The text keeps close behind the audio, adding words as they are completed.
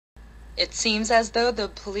It seems as though the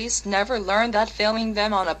police never learned that filming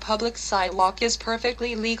them on a public sidewalk is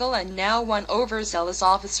perfectly legal, and now one overzealous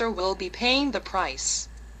officer will be paying the price.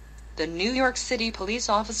 The New York City police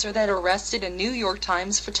officer that arrested a New York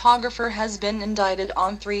Times photographer has been indicted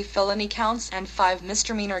on 3 felony counts and 5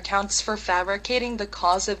 misdemeanor counts for fabricating the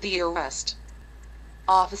cause of the arrest.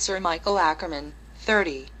 Officer Michael Ackerman,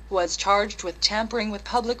 30, was charged with tampering with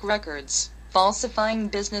public records, falsifying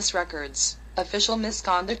business records, official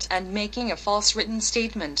misconduct, and making a false written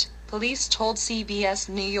statement, police told CBS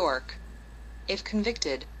New York. If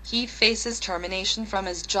convicted, he faces termination from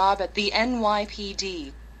his job at the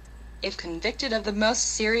NYPD. If convicted of the most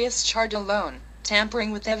serious charge alone,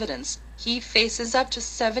 tampering with evidence, he faces up to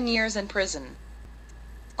 7 years in prison.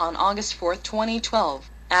 On August 4, 2012,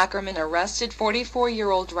 Ackerman arrested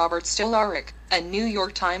 44-year-old Robert Stolaric, a New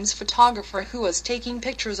York Times photographer who was taking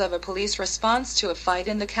pictures of a police response to a fight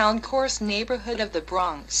in the Concourse neighborhood of the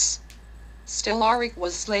Bronx. Stolaric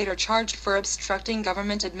was later charged for obstructing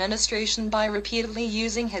government administration by repeatedly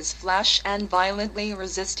using his flash and violently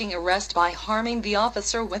resisting arrest by harming the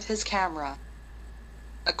officer with his camera.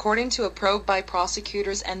 According to a probe by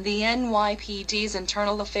prosecutors and the NYPD's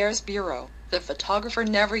Internal Affairs Bureau, the photographer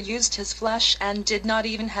never used his flash and did not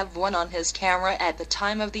even have one on his camera at the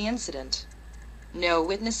time of the incident. No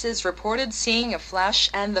witnesses reported seeing a flash,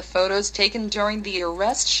 and the photos taken during the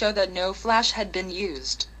arrest show that no flash had been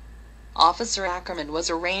used. Officer Ackerman was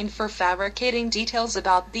arraigned for fabricating details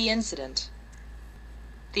about the incident.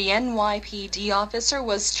 The NYPD officer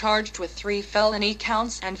was charged with 3 felony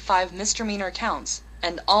counts and 5 misdemeanor counts,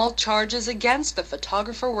 and all charges against the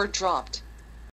photographer were dropped.